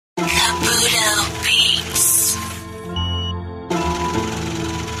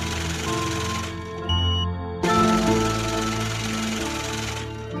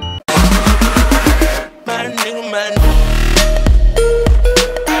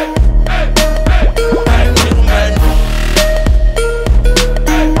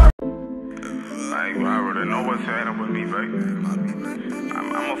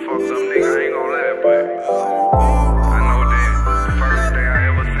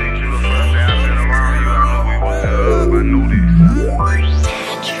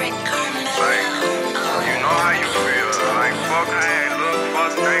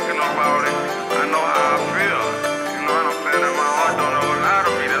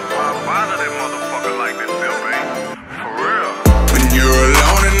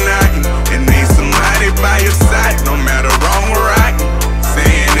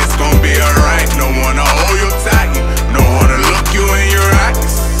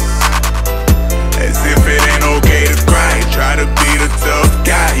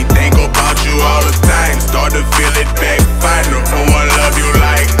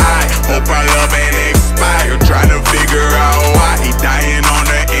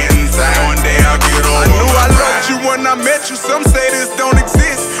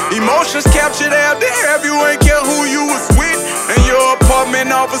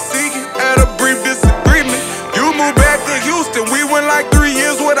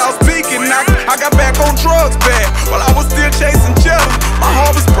without speaking. I got back on drugs bad while I was still chasing cheddar. My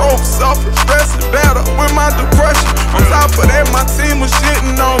heart was broke, suffered, stressing, battle with my depression. On top of that, my team was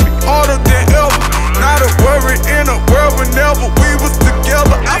shitting on me harder than ever. Not a worry in a world whenever we was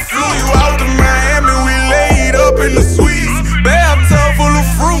together. I flew you out to Miami, we laid up in the suites. Bathtub full of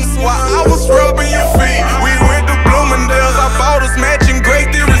fruits while I was rubbing your feet. We went to Bloomingdale's, I bought us matching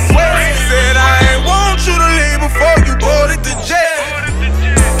Great Theory sweats. Said I ain't want you to leave before you boarded the jet.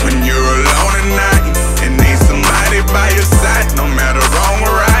 When you're alone at night and need somebody by your side, no matter wrong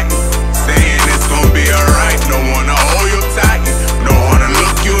or right, saying it's gonna be alright. No one to hold you tight, no one to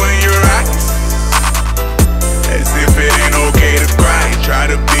look you in your eyes, as if it ain't okay to cry. Try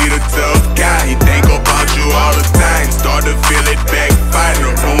to be the tough guy, he think about you all the time. Start to feel it backfire.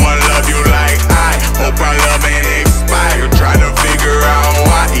 No one love you like I. Hope our love ain't expired. Try to figure out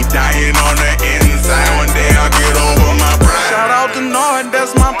why he dying on the inside. One day I'll get over my pride. Shout out to Nord,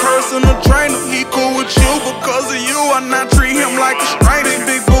 that's my personal trainer. He cool with you because of you. I not treat him like a stranger.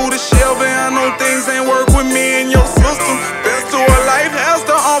 Big booty Shelby, I know things ain't work with me and your system. Best to a life has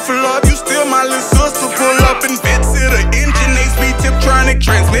to offer love. You still my little sister. Pull up and fix it, the engine, HP Tiptronic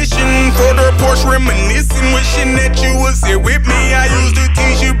transmission. For the Porsche reminiscing, wishing that you was here with me. I used to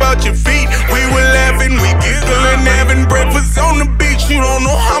tease you about your feet. We were laughing, we giggling, having breakfast on the beach. You don't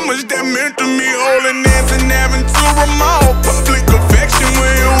know how much that meant to me. Holding hands and having to remote public affection.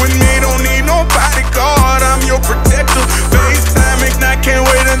 With you and me, don't need no bodyguard. I'm your protector. FaceTime, I can't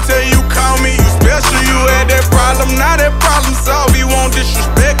wait until you call me. You special, you had that problem, now that problem solved. He won't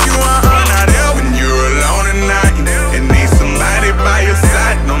disrespect you, not ever. When you're alone at night and need somebody by your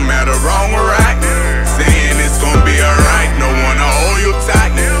side, no matter wrong or right, saying it's gonna be alright. No one to hold you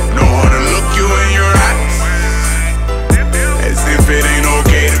tight, no one to look you in your eyes, as if it ain't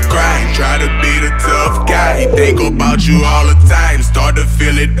okay to cry. Try to be the tough guy, he think about you all the time. Start to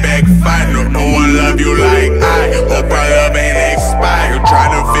feel it backfire. No one love you like I. Hope our love ain't expired.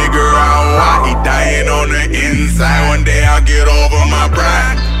 Try to figure out why he dying on the inside. One day I'll get over my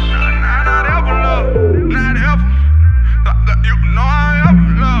pride. Not ever love, not ever. You know I ever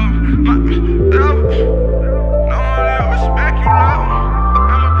love, ever. No one did respect you, love.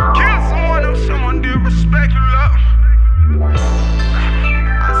 I'ma kill someone if someone did respect you, love.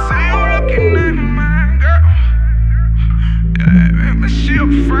 I see you looking at my girl. Yeah, baby, she a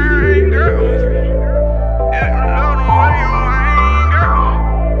friend, girl. Yeah, you love the way you ain't, girl.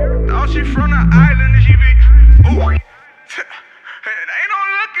 Thought she from the island and she be, ooh. It ain't no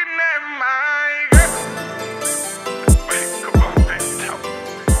looking at my girl. Come on, baby, tell me.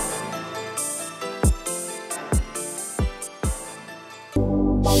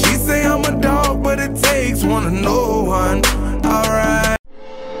 She say I'm a dog, but it takes one to know one.